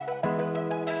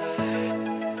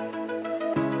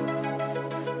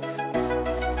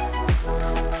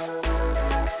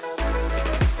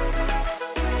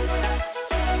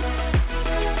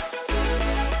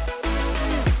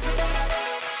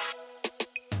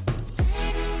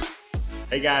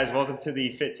Hey guys, welcome to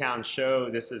the FItTown Show.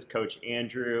 This is Coach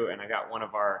Andrew, and I got one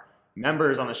of our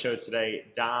members on the show today,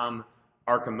 Dom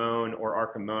Arcamone or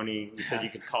Arcamone. You said you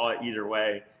could call it either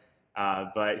way,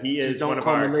 but he is Just don't one of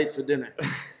call our... me late for dinner.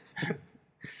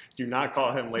 Do not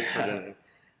call him late for dinner.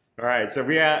 All right, so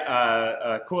we got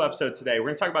a cool episode today. We're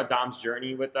going to talk about Dom's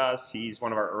journey with us. He's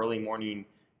one of our early morning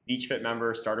BeachFit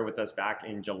members, started with us back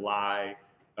in July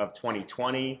of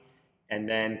 2020. And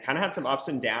then kind of had some ups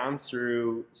and downs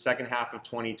through second half of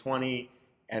 2020.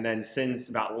 And then since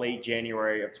about late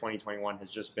January of 2021 has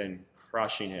just been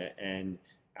crushing it and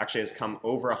actually has come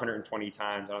over 120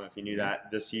 times. I don't know if you knew that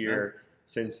this year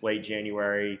since late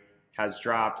January, has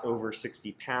dropped over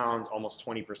 60 pounds, almost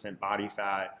 20% body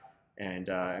fat. And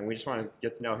we just want to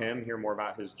get to know him, hear more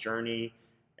about his journey,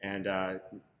 and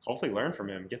hopefully learn from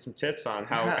him, get some tips on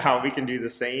how we can do the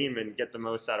same and get the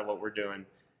most out of what we're doing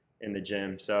in the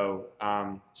gym. So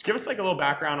just give us like a little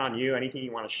background on you, anything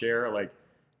you want to share, like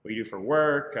what you do for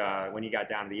work, when you got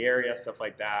down to the area, stuff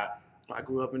like that. I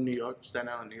grew up in New York, Staten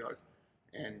Island, New York,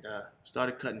 and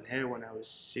started cutting hair when I was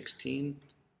 16,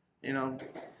 and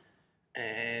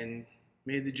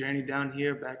made the journey down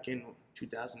here back in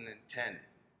 2010.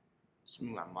 Just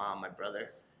my mom, my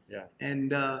brother. Yeah.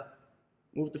 And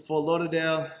moved to Fort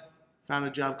Lauderdale, found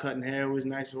a job cutting hair. It was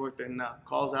nice. I worked in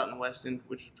calls out in Weston,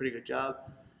 which was a pretty good job.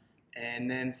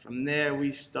 And then from there,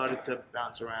 we started to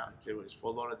bounce around. It was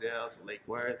Fort Lauderdale to Lake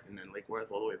Worth, and then Lake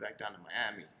Worth all the way back down to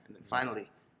Miami. And then finally,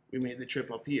 we made the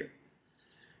trip up here.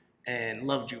 And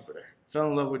loved Jupiter. Fell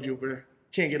in love with Jupiter.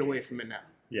 Can't get away from it now.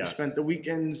 Yeah. We spent the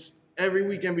weekends, every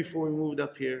weekend before we moved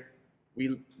up here,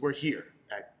 we were here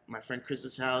at my friend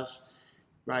Chris's house,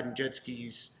 riding jet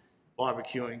skis,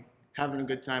 barbecuing, having a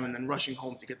good time, and then rushing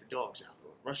home to get the dogs out.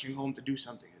 Or rushing home to do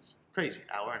something. It's crazy.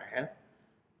 Hour and a half.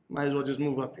 Might as well just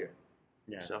move up here.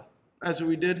 Yeah. So that's what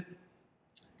we did.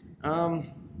 Cool.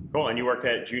 And you work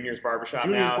at Junior's Barbershop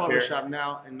Junior's now? Barbershop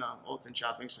now in Alton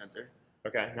Shopping Center.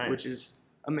 Okay, nice. Which is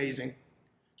amazing.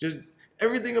 Just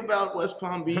everything about West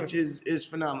Palm Beach is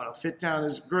phenomenal. FItTown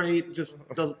is great. Just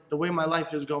the way my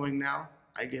life is going now,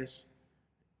 I guess,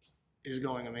 is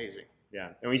going amazing. Yeah.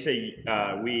 And when you say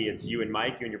it's you and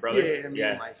Mike, you and your brother? Yeah, me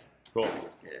and Mike. Cool.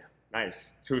 Yeah.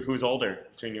 Nice. Who's older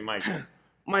between you and Mike?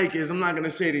 Mike is, I'm not going to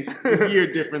say the year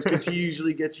difference because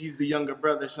he's the younger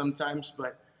brother sometimes,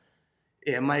 but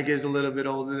yeah, Mike is a little bit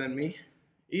older than me.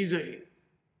 He's a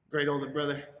great older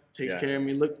brother, takes care of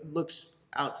me, looks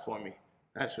out for me.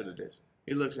 That's what it is.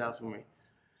 He looks out for me.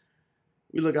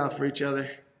 We look out for each other.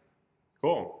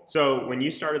 Cool. So when you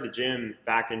started the gym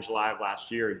back in July of last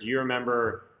year, do you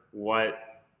remember what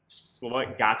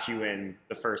got you in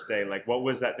the first day? Like what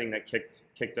was that thing that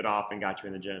kicked it off and got you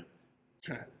in the gym?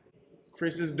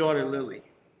 Chris's daughter, Lily,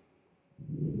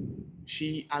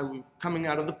 I was coming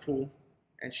out of the pool,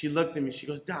 and she looked at me. She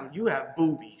goes, "Dom, you have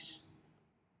boobies."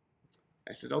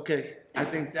 I said, "Okay, I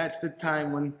think that's the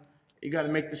time when you got to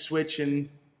make the switch and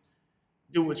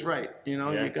do what's right. You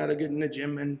got to get in the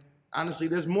gym." And honestly,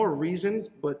 there's more reasons,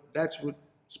 but that's what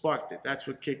sparked it. That's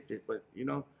what kicked it. But,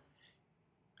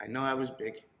 I know I was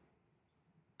big.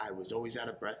 I was always out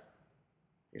of breath.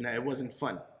 It wasn't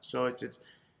fun. So it's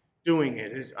doing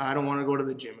it. I don't want to go to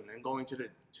the gym, and then going to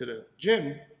the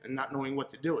gym and not knowing what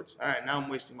to do. It's all right. Now I'm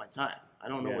wasting my time. I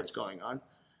don't know what's going on.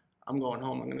 I'm going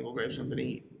home. I'm gonna go grab something to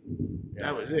eat. Yeah.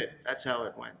 That was it. That's how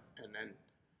it went. And then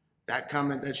that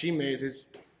comment that she made is,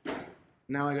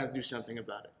 now I got to do something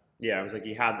about it. Yeah, it was like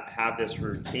you have this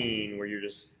routine where you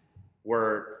just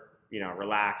work,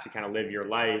 relax. You kind of live your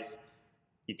life.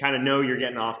 You kind of know you're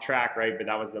getting off track, right? But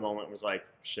that was the moment. It was like,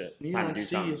 shit, it's time to do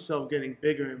something. You don't see yourself getting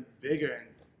bigger and bigger and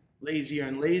lazier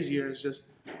and lazier. It's just,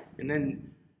 and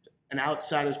then an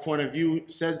outsider's point of view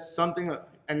says something,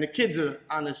 and the kids are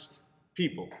honest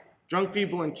people, drunk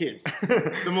people and kids,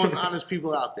 the most honest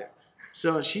people out there.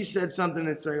 So she said something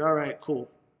that's like, all right, cool,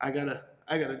 I gotta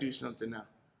do something now.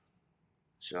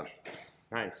 So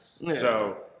nice. Yeah.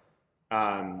 So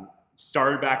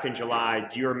started back in July.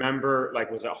 Do you remember, like,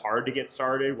 was it hard to get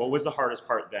started? What was the hardest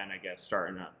part then, I guess,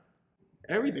 starting up?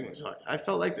 Everything was hard. I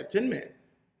felt like the Tin Man.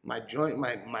 My joint,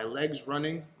 my legs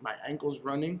running, my ankles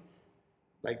running,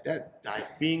 like that.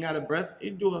 Being out of breath. You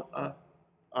do a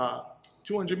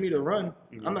 200-meter run.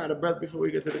 Mm-hmm. I'm out of breath before we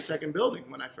get to the second building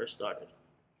when I first started.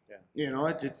 Yeah.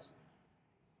 It's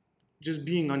just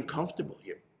being uncomfortable.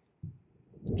 You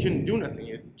couldn't do nothing.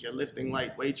 You're lifting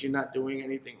light weights. You're not doing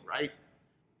anything right.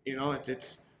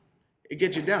 It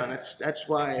gets you down. That's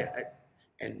why.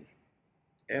 And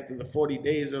after the 40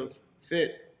 days of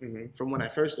fit. Mm-hmm. From when I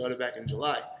first started back in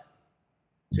July,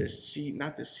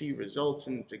 not to see results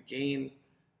and to gain,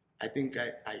 I think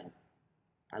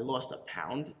I lost a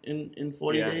pound in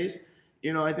 40 days.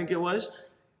 I think it was,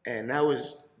 and that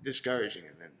was discouraging.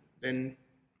 And then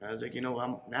I was like,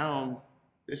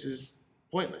 this is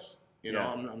pointless.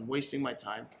 I'm wasting my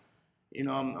time.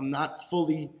 I'm not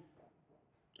fully.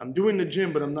 I'm doing the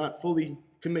gym, but I'm not fully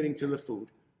committing to the food.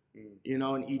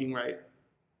 And eating right.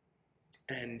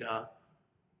 And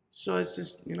so it's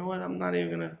just, what? I'm not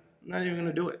even gonna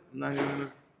do it. I'm not even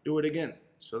gonna do it again.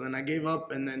 So then I gave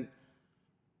up, and then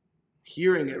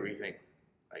hearing everything,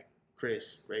 like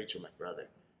Chris, Rachel, my brother,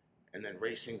 and then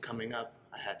racing coming up,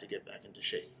 I had to get back into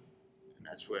shape, and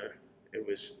that's where I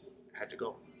had to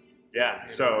go. Yeah.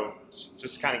 So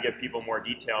just kind of give people more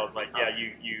details. Like,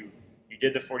 you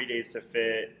did the 40 days to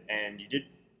fit, and you did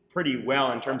pretty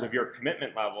well in terms of your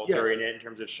commitment level during it, in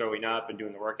terms of showing up and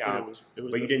doing the workouts,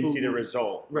 but you didn't see the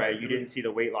result, right? You didn't see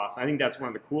the weight loss. And I think that's one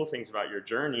of the cool things about your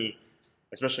journey,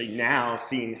 especially now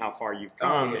seeing how far you've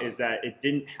come, is that it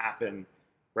didn't happen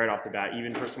right off the bat.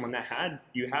 Even for someone that had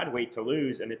weight to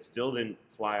lose, and it still didn't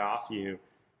fly off you.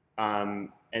 And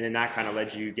then that kind of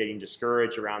led you getting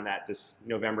discouraged around that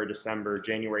November, December,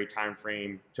 January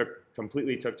timeframe.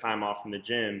 Completely took time off from the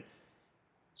gym.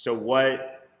 So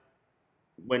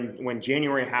when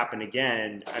January happened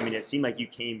again, I mean, it seemed like you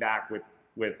came back with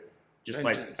just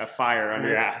Vengeance. like a fire under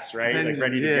your ass, right? Vengeance, like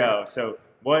ready to go. So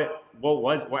what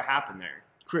happened there?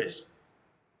 Chris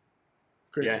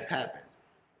happened.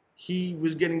 He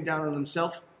was getting down on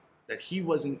himself that he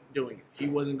wasn't doing it. He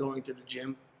wasn't going to the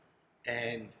gym,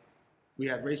 and we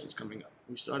had races coming up.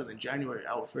 We started in January.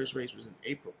 Our first race was in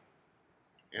April.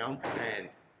 And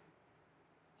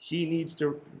he needs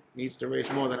to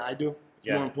race more than I do. It's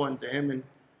more important to him, and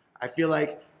I feel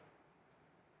like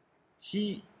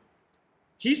he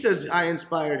says I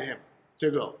inspired him to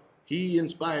go. He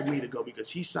inspired me to go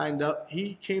because he signed up.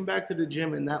 He came back to the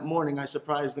gym, and that morning I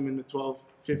surprised him in the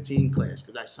 12-15 class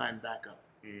because I signed back up.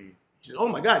 He said, "Oh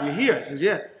my God, you're here!" I said,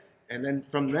 "Yeah." And then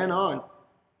from then on,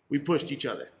 we pushed each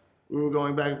other. We were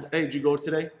going back. Hey, did you go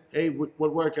today? Hey,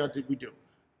 what workout did we do?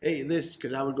 Hey, this,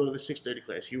 because I would go to the 6:30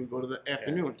 class. He would go to the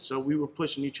afternoon. So we were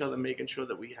pushing each other, making sure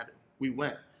that we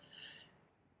went.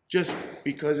 Just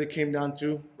because it came down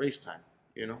to race time,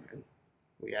 and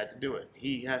we had to do it.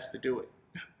 He has to do it.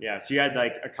 Yeah, so you had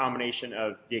like a combination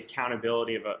of the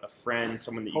accountability of a friend,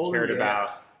 someone that you cared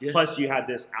about, plus you had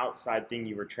this outside thing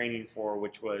you were training for,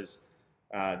 which was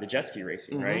the jet ski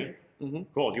racing, right? Mm-hmm.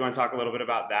 Cool. Do you want to talk a little bit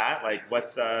about that? Like,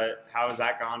 how has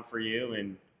that gone for you?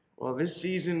 And well, this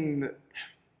season,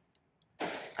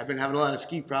 I've been having a lot of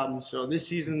ski problems, so this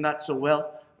season not so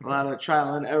well. A lot of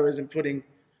trial and errors and putting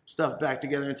stuff back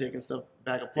together and taking stuff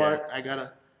back apart. I got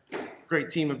a great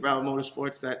team at Bravo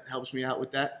Motorsports that helps me out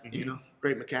with that.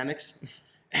 Great mechanics,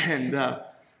 and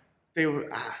they were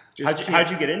just. How'd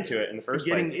you get into it in the first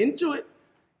place?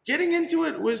 Getting into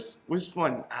it was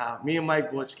fun. Me and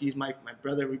Mike bought skis. Mike, my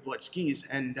brother, we bought skis,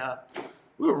 and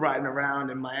we were riding around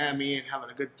in Miami and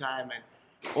having a good time. And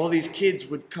all these kids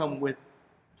would come with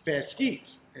fast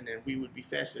skis, and then we would be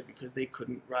faster because they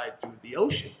couldn't ride through the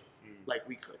ocean like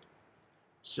we could.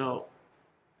 So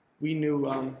we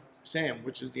knew Sam,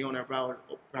 which is the owner of Bravo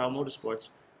Motorsports.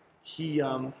 He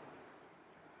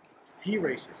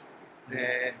races,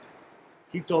 and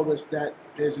he told us that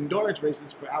there's endurance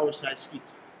races for our size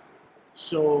skis.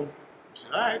 So we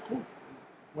said, all right, cool.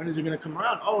 When is it going to come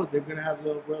around? Oh, they're going to have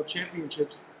the World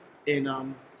Championships in, I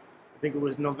think it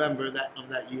was November of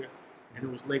that year, and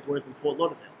it was Lake Worth and Fort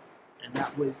Lauderdale. And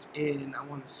that was in, I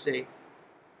want to say,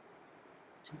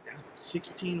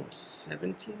 2016 or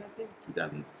 17, I think,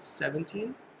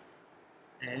 2017.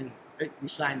 And we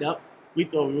signed up. We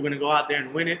thought we were going to go out there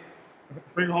and win it,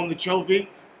 bring home the trophy.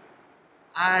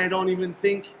 I don't even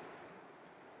think,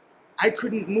 I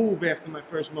couldn't move after my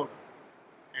first moto.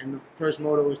 And the first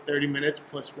moto was 30 minutes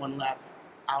plus one lap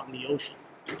out in the ocean.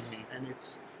 And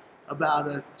it's about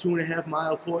a 2.5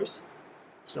 mile course.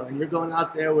 So, and you're going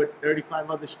out there with 35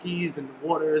 other skis, and the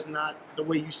water is not the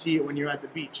way you see it when you're at the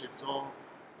beach. It's all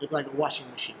look like a washing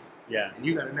machine. Yeah. And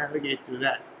you got to navigate through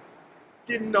that.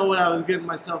 Didn't know what I was getting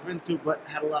myself into, but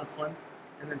had a lot of fun.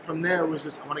 And then from there, it was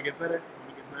just, I want to get better, I want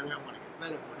to get better, I want to get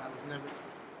better. But I was never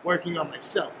working on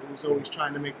myself. I was always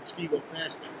trying to make the ski go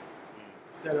faster.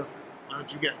 Instead of, why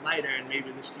don't you get lighter and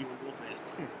maybe the ski will go faster.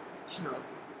 So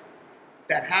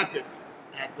that happened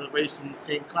at the race in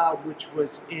St. Cloud, which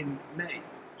was in May.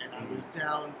 And I was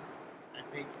down, I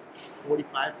think,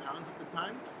 45 pounds at the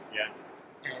time. Yeah.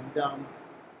 And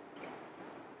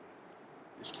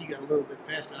the ski got a little bit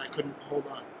faster and I couldn't hold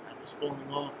on. I was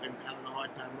falling off and having a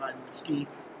hard time riding the ski.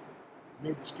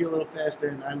 Made the ski a little faster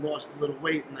and I lost a little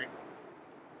weight and I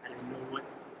didn't know what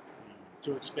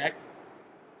to expect.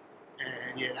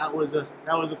 And yeah, that was a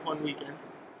fun weekend.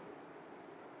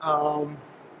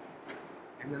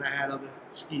 and then I had other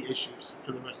ski issues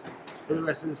for the rest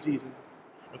of the season.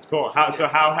 That's cool. So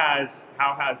how has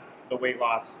the weight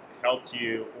loss helped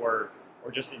you, or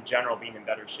just in general being in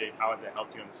better shape? How has it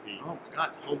helped you on the ski? Oh my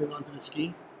God, holding onto the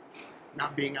ski,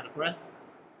 not being out of breath,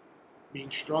 being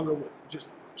stronger, with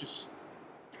just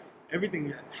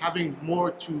everything, having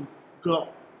more to go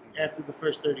after the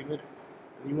first 30 minutes.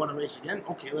 And you want to race again?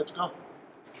 Okay, let's go.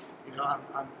 You know,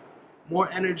 I'm more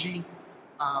energy.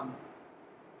 I'm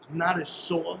not as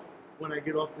sore when I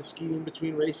get off the ski in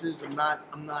between races. I'm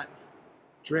not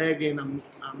dragging. I'm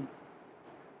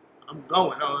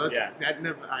going. Oh,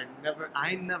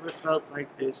 I never felt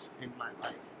like this in my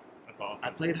life. That's awesome.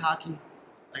 I played hockey.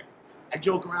 Like, I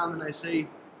joke around and I say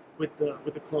with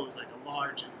the clothes, like a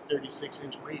large and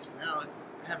 36-inch waist. Now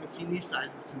I haven't seen these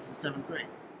sizes since the 7th grade.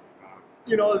 Wow.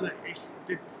 You know, it's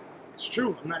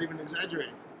true. I'm not even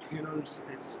exaggerating. You know,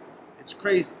 it's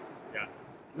crazy. Yeah.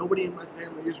 Nobody in my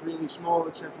family is really small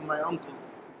except for my uncle.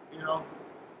 You know,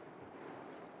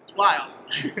 it's wild.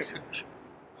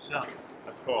 So.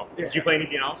 That's cool. Yeah. Did you play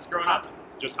anything else growing up?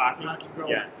 Just hockey? Hockey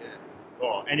growing up, yeah.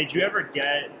 Cool. And did you ever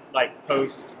get, like,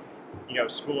 post,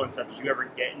 school and stuff, did you ever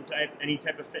get into any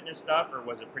type of fitness stuff, or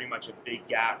was it pretty much a big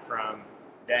gap from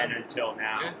then until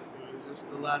now? Yeah, it was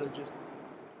just a lot of just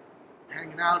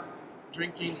hanging out,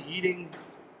 drinking, eating,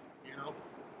 and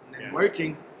then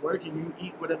working. You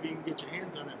eat whatever you can get your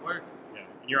hands on at work. Yeah.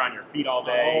 And you're on your feet all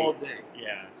day. All day.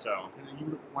 Yeah, so. And then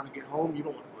you want to get home, you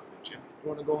don't want to go to the gym. You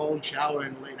want to go home, shower,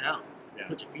 and lay down. Yeah.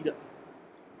 Put your feet up,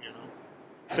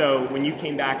 So when you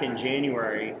came back in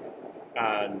January,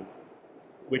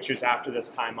 which was after this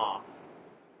time off,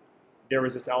 there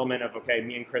was this element of, okay,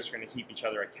 me and Chris are going to keep each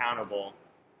other accountable.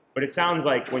 But it sounds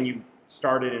like when you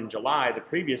started in July the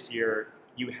previous year,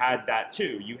 you had that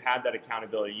too. You had that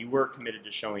accountability. You were committed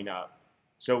to showing up.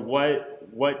 So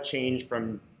what changed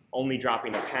from only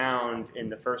dropping a pound in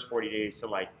the first 40 days to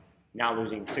like now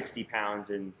losing 60 pounds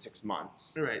in 6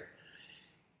 months? Right.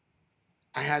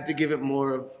 I had to give it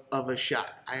more of a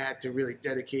shot. I had to really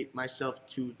dedicate myself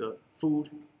to the food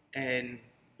and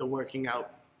the working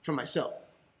out for myself.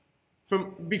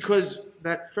 Because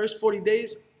that first 40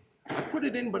 days, I put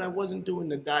it in, but I wasn't doing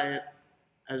the diet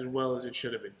as well as it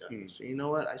should have been done. So you know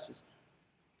what? I said,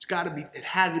 it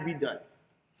had to be done.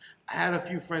 I had a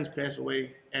few friends pass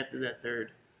away after that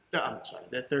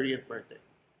 30th birthday.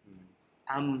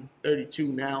 I'm 32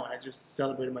 now, and I just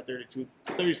celebrated my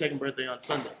 32nd birthday on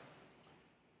Sunday.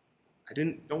 I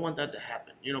don't want that to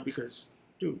happen, because,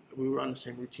 dude, we were on the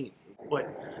same routine. But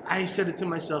I said it to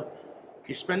myself,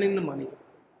 you're spending the money,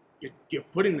 you're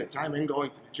putting the time in going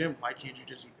to the gym, why can't you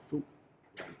just eat the food?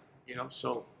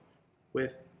 So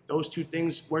with those two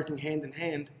things working hand in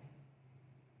hand,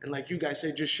 and like you guys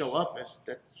say, just show up,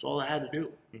 that's all I had to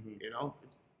do,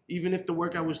 Even if the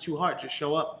workout was too hard, just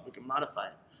show up, we can modify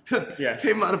it. Yeah.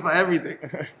 They modify everything,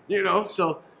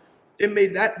 so it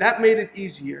made that made it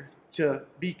easier to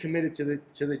be committed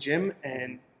to the gym.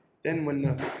 And then when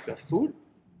the food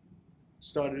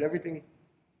started, everything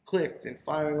clicked and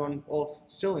firing on all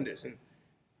cylinders, and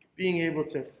being able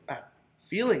to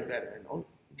feeling better, and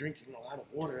drinking a lot of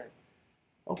water, and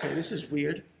okay, this is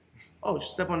weird. Oh,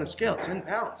 just step on the scale, 10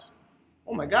 pounds.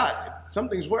 Oh my God,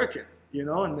 something's working,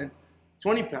 and then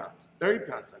 20 pounds,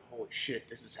 30 pounds, like, holy shit,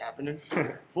 this is happening.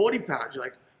 40 pounds, you're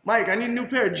like, Mike, I need a new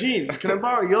pair of jeans. Can I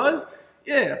borrow yours?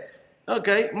 Yeah.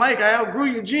 Okay, Mike, I outgrew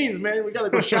your jeans, man. We got to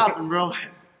go shopping, bro. All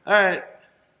right.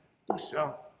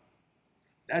 So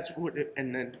that's what,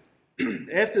 and then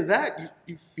after that,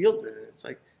 you feel good. It's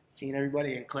like seeing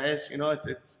everybody in class,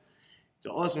 it's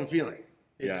an awesome feeling.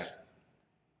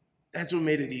 That's what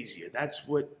made it easier. That's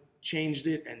what changed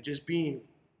it, and just being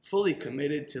fully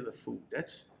committed to the food.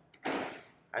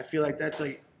 I feel like that's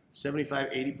like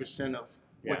 75-80% of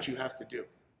what you have to do.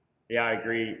 Yeah, I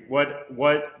agree.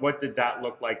 What did that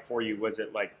look like for you? Was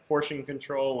it like portion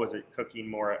control? Was it cooking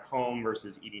more at home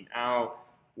versus eating out?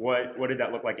 What did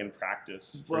that look like in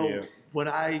practice for you? What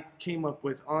I came up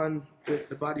with on the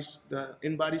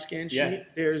Inbody scan sheet,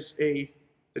 there's the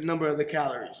number of the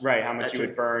calories. Right, how much you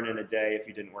would burn in a day if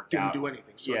you didn't work out. Didn't do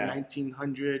anything. So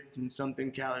 1,900 and something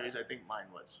calories, I think mine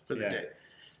was, for the day.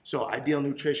 So Ideal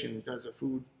Nutrition does a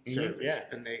food service,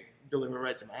 and they deliver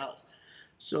right to my house.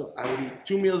 So I would eat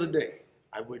 2 meals a day.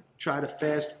 I would try to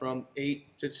fast from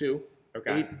 8 to 2,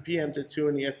 8 p.m. to 2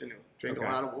 in the afternoon. Drink a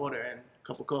lot of water and a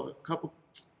couple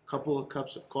of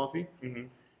cups of coffee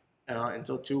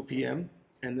until 2 p.m.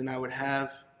 And then I would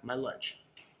have my lunch,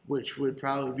 which would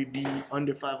probably be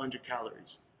under 500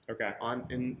 calories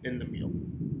in the meal.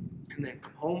 And then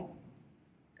come home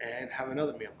and have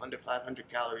another meal under 500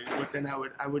 calories. But then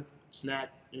I would snack,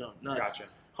 nuts,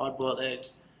 hard-boiled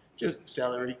eggs, just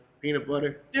celery, peanut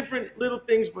butter, different little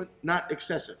things, but not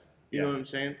excessive. You know what I'm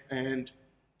saying? And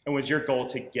was your goal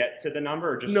to get to the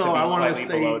number, or just no, to be I want to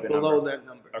slightly stay below that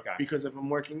number. Okay. Because if I'm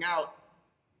working out,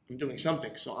 I'm doing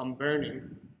something, so I'm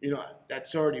burning. You know,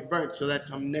 that's already burnt, so that's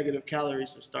some negative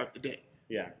calories to start the day.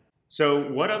 Yeah.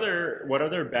 So what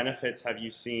other benefits have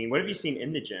you seen? What have you seen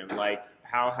in the gym? Like,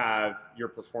 how have your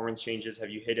performance changes? Have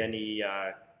you hit any,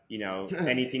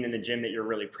 anything in the gym that you're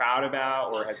really proud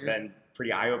about, or has been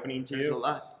pretty eye-opening to you? There's a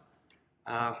lot.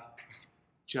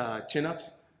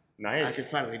 Chin-ups. Nice. I can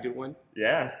finally do one.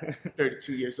 Yeah.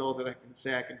 32 years old, and I can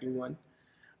say I can do one.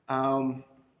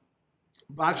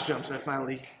 Box jumps, I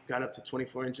finally got up to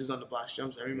 24 inches on the box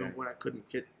jumps. I remember when I couldn't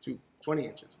get to 20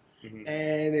 inches. Mm-hmm.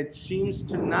 And it seems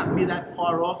to not be that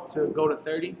far off to go to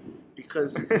 30,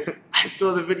 because I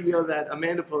saw the video that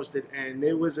Amanda posted, and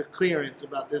there was a clearance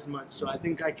about this much. So I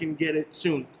think I can get it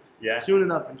soon. Yeah. Soon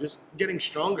enough, and just getting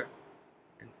stronger.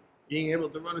 And being able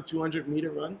to run a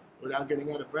 200-meter run without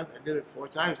getting out of breath. I did it 4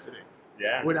 times today.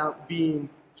 Yeah. Without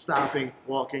stopping,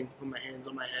 walking, put my hands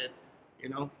on my head. You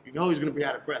know, you're always going to be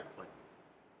out of breath, but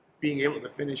being able to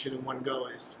finish it in one go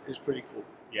is pretty cool.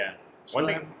 Yeah.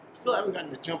 Still haven't gotten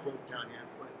the jump rope down yet,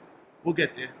 but we'll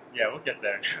get there. Yeah, we'll get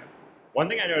there. One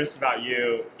thing I noticed about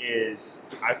you is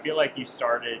I feel like you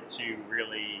started to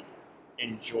really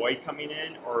enjoy coming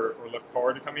in or look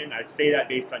forward to coming in. I say that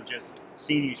based on just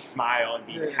seeing you smile and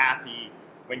being happy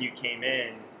when you came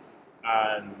in.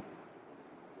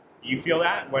 Do you feel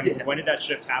that? When did that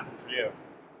shift happen for you?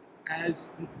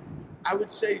 As I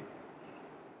would say,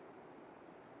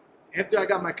 after I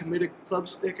got my committed club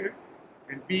sticker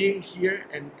and being here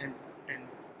and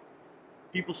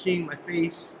people seeing my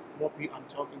face, I'm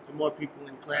talking to more people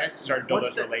in class. Started to build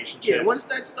those relationships. Yeah, once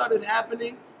that started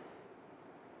happening,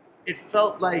 it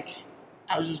felt like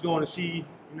I was just going to see,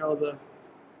 another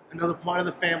part of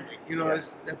the family.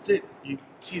 That's it. You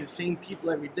see the same people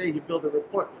every day. You build a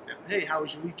rapport with them. Hey, how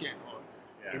was your weekend? Or,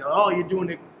 you're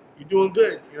doing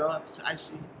good. I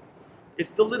see.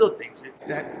 It's the little things. It's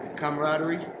that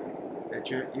camaraderie that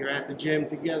you're at the gym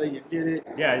together. You did it.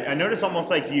 Yeah, I noticed almost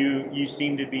like you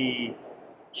seem to be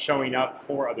showing up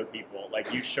for other people.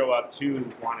 Like you show up to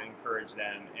want to encourage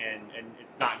them, and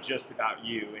it's not just about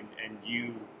you and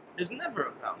you. It's never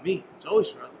about me. It's always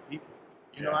for other people.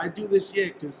 I do this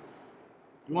because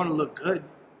you want to look good.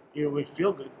 We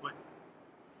feel good, but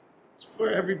it's for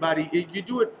everybody. You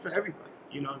do it for everybody.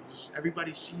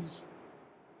 Everybody sees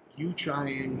you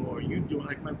trying or you doing,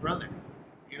 like my brother.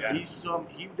 He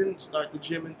didn't start the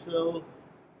gym until,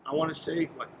 I want to say,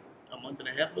 a month and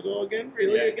a half ago again?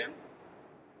 Again?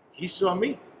 He saw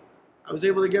me. I was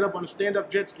able to get up on a stand-up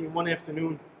jet ski one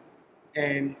afternoon,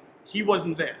 and he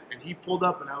wasn't there. And he pulled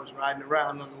up, and I was riding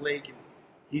around on the lake, and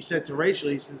he said to Rachel,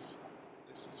 he says,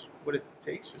 this is what it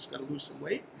takes. Just got to lose some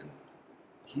weight. And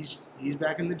he's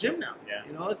back in the gym now. Yeah.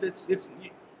 It's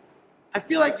I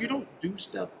feel like you don't do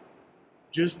stuff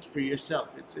just for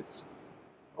yourself. It's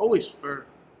always for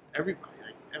everybody,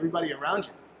 like everybody around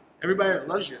you, everybody that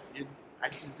loves you. I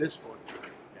did this for you.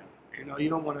 Yeah. You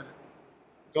don't want to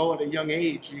go at a young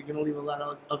age. You're gonna leave a lot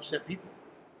of upset people.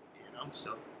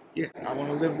 So yeah, I want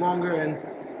to live longer and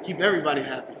keep everybody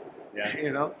happy.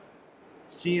 Yeah.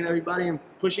 Seeing everybody and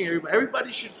pushing everybody.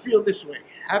 Everybody should feel this way: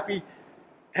 happy,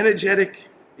 energetic,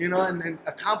 and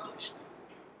accomplished.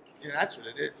 That's what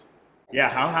it is. Yeah,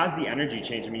 how has the energy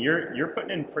changed? I mean, you're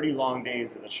putting in pretty long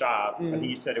days in the shop. Mm-hmm. I think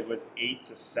you said it was 8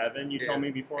 to 7. You told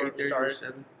me before it started.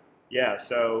 7. Yeah.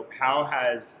 So how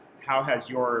has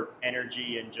your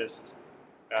energy and just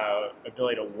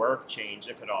ability to work changed,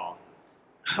 if at all?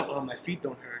 Well, my feet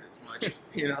don't hurt as much.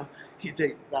 You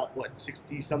take about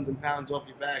 60-something pounds off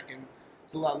your back, and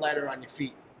it's a lot lighter on your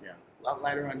feet. Yeah. A lot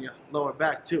lighter on your lower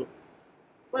back too.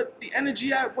 But the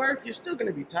energy at work, you're still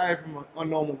gonna be tired from a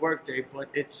normal work day, but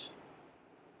you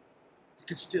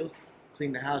can still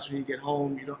clean the house when you get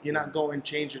home. You're not going,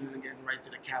 changing, and getting right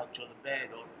to the couch or the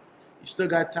bed. Or you still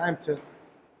got time to,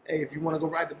 hey, if you want to go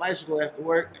ride the bicycle after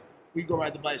work, we go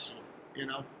ride the bicycle.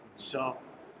 So,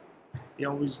 we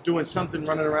was doing something,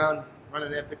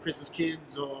 running after Chris's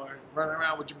kids, or running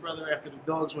around with your brother after the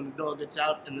dogs. When the dog gets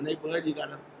out in the neighborhood, you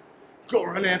gotta go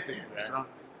run after him. Yeah. So,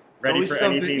 ready for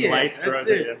anything life throws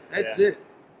at you. That's it.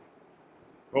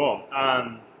 Cool.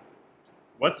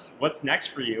 What's next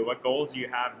for you? What goals do you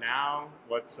have now?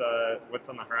 What's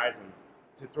on the horizon?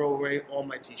 To throw away all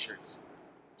my T-shirts.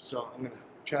 So I'm gonna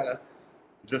try to.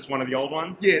 Is this one of the old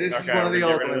ones? Yeah, this is one of the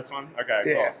old ones. This one? Okay,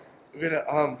 yeah. Cool. We're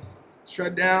gonna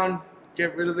shred down,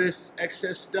 get rid of this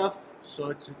excess stuff. So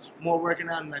it's more working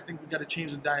out, and I think we got to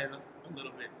change the diet up a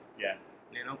little bit. Yeah.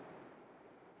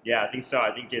 Yeah, I think so.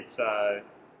 I think it's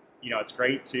it's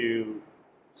great to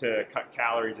to cut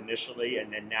calories initially,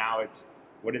 and then now it's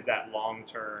what does that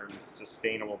long-term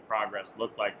sustainable progress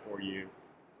look like for you,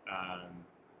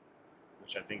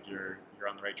 which I think you're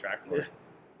on the right track for. Yeah.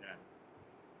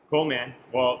 Cool, man.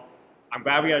 Well, I'm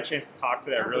glad we got a chance to talk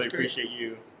today. I really appreciate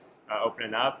you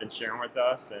opening up and sharing with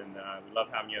us, and we love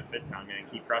having you at FItTown, man.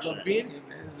 Keep crushing it. Love being here,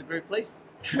 man. This is a great place.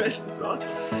 This is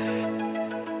awesome.